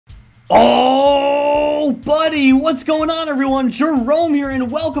Oh, buddy, what's going on, everyone? Jerome here, and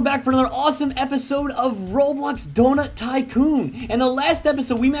welcome back for another awesome episode of Roblox Donut Tycoon. In the last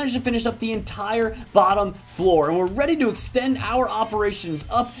episode, we managed to finish up the entire bottom floor, and we're ready to extend our operations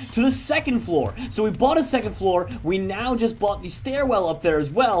up to the second floor. So we bought a second floor, we now just bought the stairwell up there as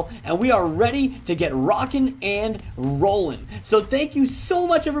well, and we are ready to get rocking and rolling. So thank you so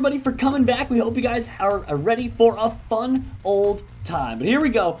much, everybody, for coming back. We hope you guys are ready for a fun old time. But here we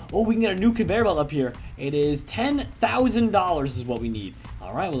go. Oh, we can get a new conveyor belt up here. It is $10,000 is what we need.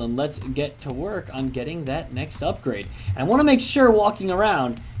 All right, well then let's get to work on getting that next upgrade. And I want to make sure walking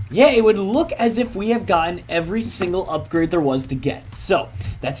around, yeah, it would look as if we have gotten every single upgrade there was to get. So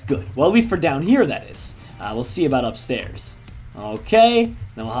that's good. Well, at least for down here, that is. We'll see about upstairs. Okay,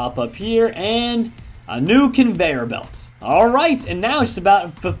 then we'll hop up here and a new conveyor belt. Alright, and now it's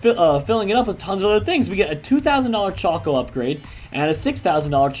about filling it up with tons of other things. We get a $2,000 chocolate upgrade and a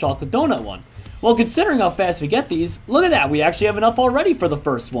 $6,000 chocolate donut one. Well, considering how fast we get these, look at that. We actually have enough already for the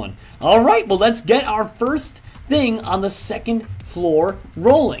first one. Alright, well, let's get our first thing on the second floor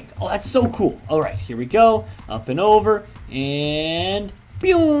rolling. Oh, that's so cool. Alright, here we go. Up and over, and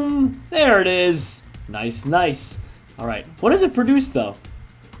boom! There it is. Nice, nice. Alright, what does it produce, though?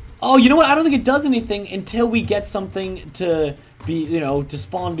 Oh, you know what? I don't think it does anything until we get something to be, to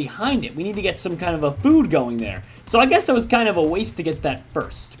spawn behind it. We need to get some kind of a food going there. So I guess that was kind of a waste to get that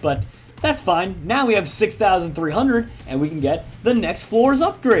first, but that's fine. Now we have 6,300 and we can get the next floor's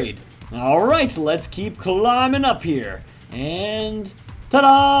upgrade. All right, let's keep climbing up here. And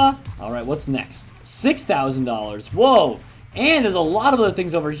ta-da! All right, what's next? $6,000. Whoa! And there's a lot of other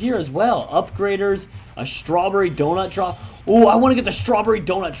things over here as well. Upgraders, a strawberry donut drop. Oh, I want to get the strawberry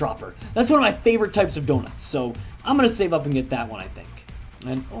donut dropper. That's one of my favorite types of donuts. So I'm gonna save up and get that one, I think.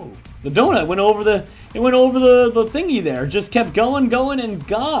 And oh, the donut went over the thingy there. Just kept going, and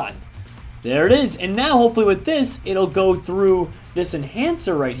gone. There it is. And now hopefully with this, it'll go through this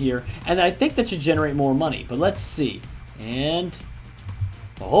enhancer right here, and I think that should generate more money. But let's see. And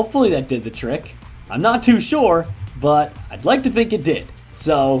well, hopefully that did the trick. I'm not too sure, but I'd like to think it did.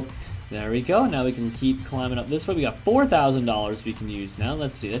 So there we go. Now we can keep climbing up this way. We got $4,000 we can use now.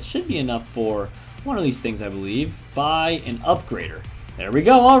 Let's see. That should be enough for one of these things, I believe. Buy an upgrader. There we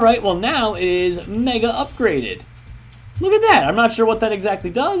go. All right. Well, now it is mega upgraded. Look at that. I'm not sure what that exactly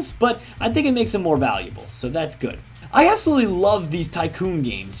does, but I think it makes it more valuable. So that's good. I absolutely love these Tycoon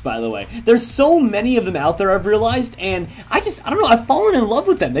games, by the way. There's so many of them out there, I've realized, and I don't know, I've fallen in love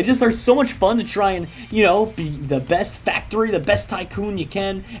with them. They just are so much fun to try and, be the best factory, the best Tycoon you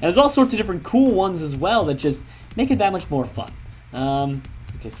can. And there's all sorts of different cool ones as well that just make it that much more fun.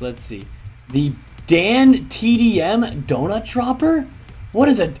 Okay, so let's see. The Dan TDM Donut Dropper? What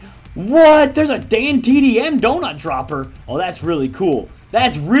is it? What? There's a Dan TDM Donut Dropper. Oh, that's really cool.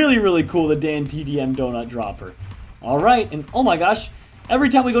 That's really, really cool, the Dan TDM Donut Dropper. Alright, and oh my gosh, every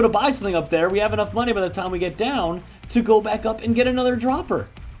time we go to buy something up there, we have enough money by the time we get down to go back up and get another dropper.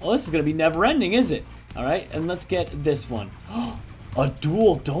 Well, this is going to be never-ending, is it? Alright, and let's get this one. A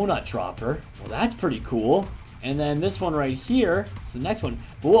dual donut dropper. Well, that's pretty cool. And then this one right here is the next one.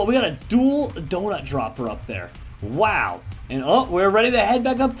 Whoa, we got a dual donut dropper up there. Wow. And oh, we're ready to head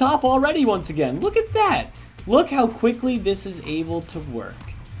back up top already once again. Look at that. Look how quickly this is able to work.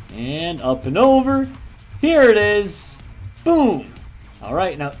 And up and over. Here it is. Boom. All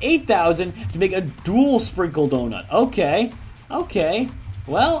right, now 8,000 to make a dual sprinkle donut. Okay. Okay.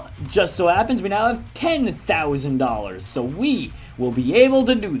 Well, just so happens we now have $10,000, so we will be able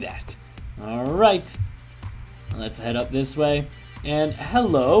to do that. All right. Let's head up this way. And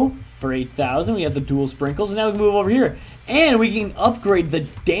hello, for 8,000 we have the dual sprinkles, and now we can move over here. And we can upgrade the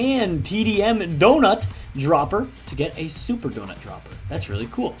Dan TDM Donut Dropper to get a Super Donut Dropper. That's really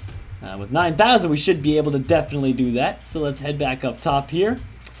cool. With 9,000, we should be able to definitely do that. So let's head back up top here.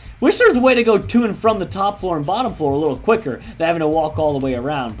 Wish there was a way to go to and from the top floor and bottom floor a little quicker than having to walk all the way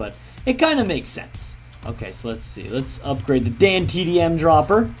around, but it kind of makes sense. Okay, so let's see. Let's upgrade the Dan TDM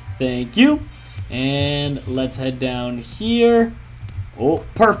Dropper. Thank you. And let's head down here. Oh,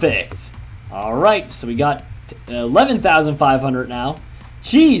 perfect. All right, so we got 11,500 now.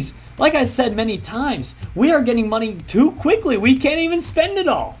 Jeez, like I said many times, we are getting money too quickly. We can't even spend it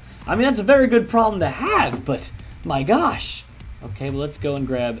all. I mean, that's a very good problem to have, but my gosh. Okay, well, let's go and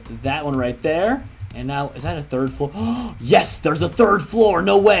grab that one right there. And now, is that a third floor? Oh, yes, there's a third floor.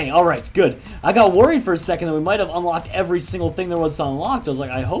 No way. All right, good. I got worried for a second that we might have unlocked every single thing there was to unlock. I was like,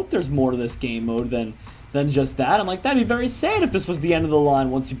 I hope there's more to this game mode than just that. I'm like, that'd be very sad if this was the end of the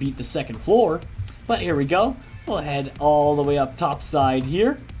line once you beat the second floor. But here we go. We'll head all the way up top side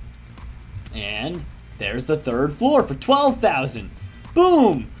here. And there's the third floor for 12,000.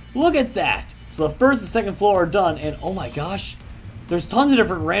 Boom. Look at that. So the first and second floor are done, and oh my gosh, there's tons of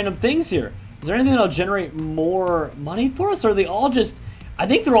different random things here. Is there anything that'll generate more money for us, or are they all just, I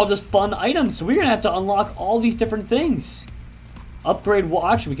think they're all just fun items, so we're gonna have to unlock all these different things. Upgrade wall,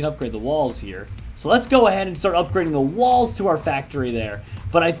 actually we can upgrade the walls here. So let's go ahead and start upgrading the walls to our factory there.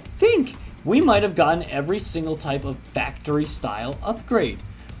 But I think we might have gotten every single type of factory style upgrade,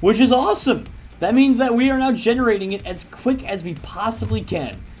 which is awesome. That means that we are now generating it as quick as we possibly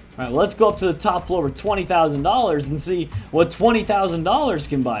can. All right, well, let's go up to the top floor with $20,000 and see what $20,000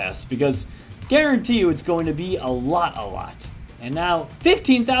 can buy us, because guarantee you it's going to be a lot. And now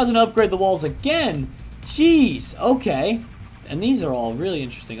 15,000 to upgrade the walls again. Jeez, okay. And these are all really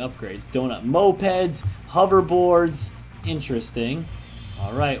interesting upgrades. Donut mopeds, hoverboards, interesting.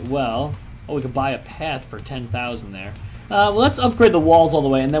 All right, well, oh, we could buy a path for 10,000 there. Well, let's upgrade the walls all the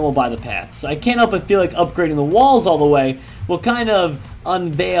way, and then we'll buy the paths. I can't help but feel like upgrading the walls all the way will kind of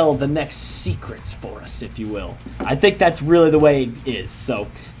unveil the next secrets for us, if you will. I think that's really the way it is, so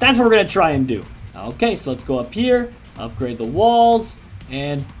that's what we're going to try and do. Okay, so let's go up here, upgrade the walls,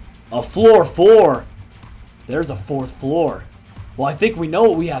 and a floor 4. There's a 4th floor. Well, I think we know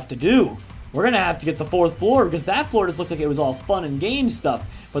what we have to do. We're going to have to get the 4th floor, because that floor just looked like it was all fun and game stuff.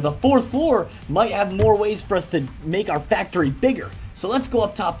 But the 4th floor might have more ways for us to make our factory bigger. So let's go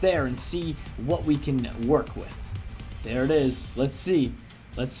up top there and see what we can work with. There it is. Let's see.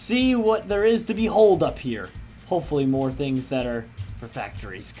 Let's see what there is to behold up here. Hopefully more things that are for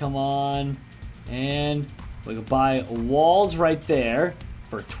factories. Come on. And we can buy walls right there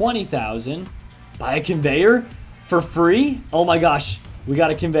for 20,000. Buy a conveyor for free. Oh my gosh. We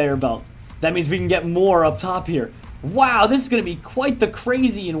got a conveyor belt. That means we can get more up top here. Wow, this is going to be quite the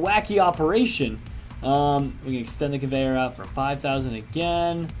crazy and wacky operation. We can extend the conveyor out for 5,000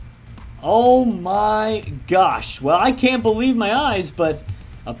 again. Oh my gosh. Well, I can't believe my eyes, but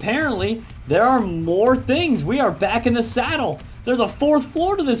apparently there are more things. We are back in the saddle. There's a 4th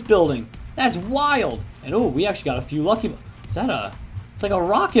floor to this building. That's wild. And oh, we actually got a few lucky... Is that a... It's like a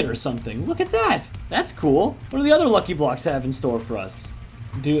rocket or something. Look at that. That's cool. What do the other lucky blocks have in store for us?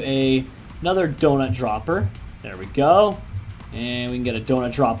 Do another donut dropper. There we go. And we can get a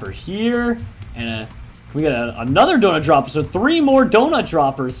donut dropper here. And we got another donut dropper. So 3 more donut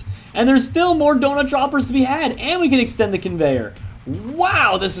droppers. And there's still more donut droppers to be had. And we can extend the conveyor.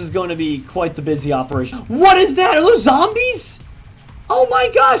 Wow, this is going to be quite the busy operation. What is that? Are those zombies? Oh my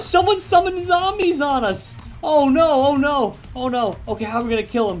gosh, someone summoned zombies on us. Oh no, oh no, oh no. Okay, how are we going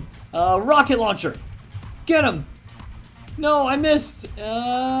to kill him? Rocket launcher. Get him. No, I missed.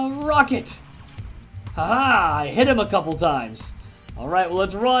 Rocket. Haha, I hit him a couple times. Alright, well,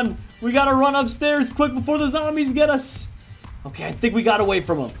 let's run. We gotta run upstairs quick before the zombies get us. Okay, I think we got away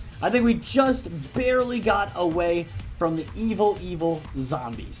from them. I think we just barely got away from the evil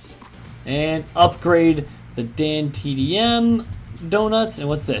zombies. And upgrade the Dan TDM donuts. And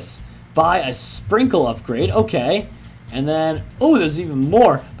what's this? Buy a sprinkle upgrade. Okay. And then, oh, there's even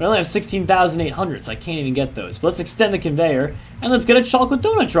more. But I only have 16,800, so I can't even get those. But let's extend the conveyor. And let's get a chocolate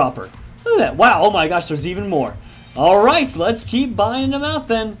donut dropper. Look at that. Wow, oh my gosh, there's even more. Alright, let's keep buying them out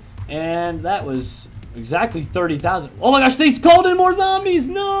then. And that was exactly 30,000. Oh my gosh, they called in more zombies!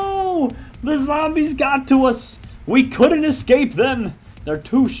 No! The zombies got to us. We couldn't escape them. They're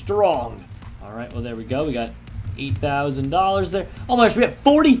too strong. Alright, well there we go. We got $8,000 there. Oh my gosh, we have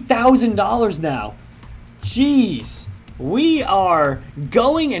 $40,000 now. Jeez. We are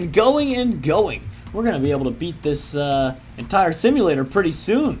going and going and going. We're going to be able to beat this entire simulator pretty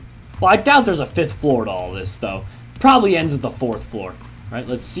soon. Well, I doubt there's a 5th floor to all this, though. Probably ends at the 4th floor. All right,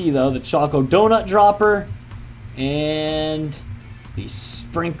 let's see, though. The Choco Donut Dropper. And the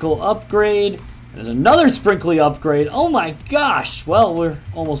Sprinkle Upgrade. There's another Sprinkly Upgrade. Oh, my gosh. Well, we're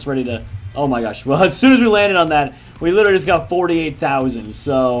almost ready to... Oh, my gosh. Well, as soon as we landed on that, we literally just got 48,000.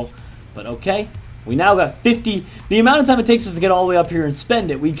 So, but okay. We now got 50... The amount of time it takes us to get all the way up here and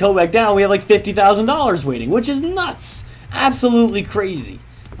spend it, we go back down, we have like $50,000 waiting, which is nuts. Absolutely crazy.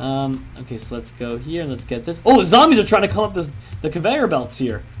 Okay, so let's go here and let's get this. Oh, the zombies are trying to come up the conveyor belts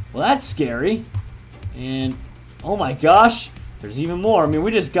here. Well, that's scary. And, oh my gosh, there's even more. I mean,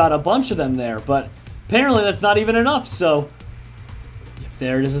 we just got a bunch of them there, but apparently that's not even enough, so. Yep,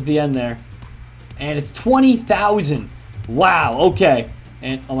 there it is at the end there. And it's 20,000. Wow, okay.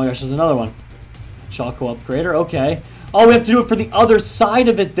 And, oh my gosh, there's another one. Choco Upgrader, okay. Oh, we have to do it for the other side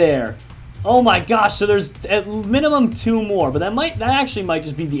of it there. Oh my gosh, so there's at minimum 2 more, but that actually might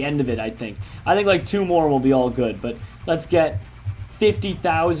just be the end of it, I think. I think like 2 more will be all good, but let's get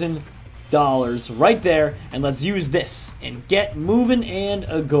 $50,000 right there, and let's use this and get moving and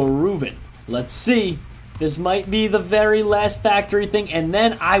a grooving. Let's see. This might be the very last factory thing, and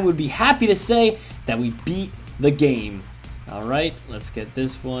then I would be happy to say that we beat the game. All right, let's get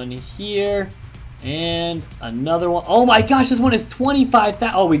this one here. And another one. Oh my gosh, this one is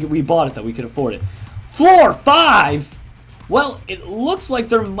 25,000. Oh, we bought it though. We could afford it. Floor 5. Well, it looks like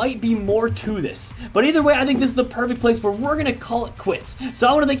there might be more to this. But either way, I think this is the perfect place where we're going to call it quits. So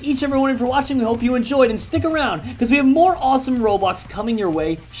I want to thank each and everyone for watching. We hope you enjoyed. And stick around, because we have more awesome Roblox coming your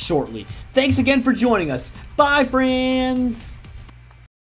way shortly. Thanks again for joining us. Bye, friends.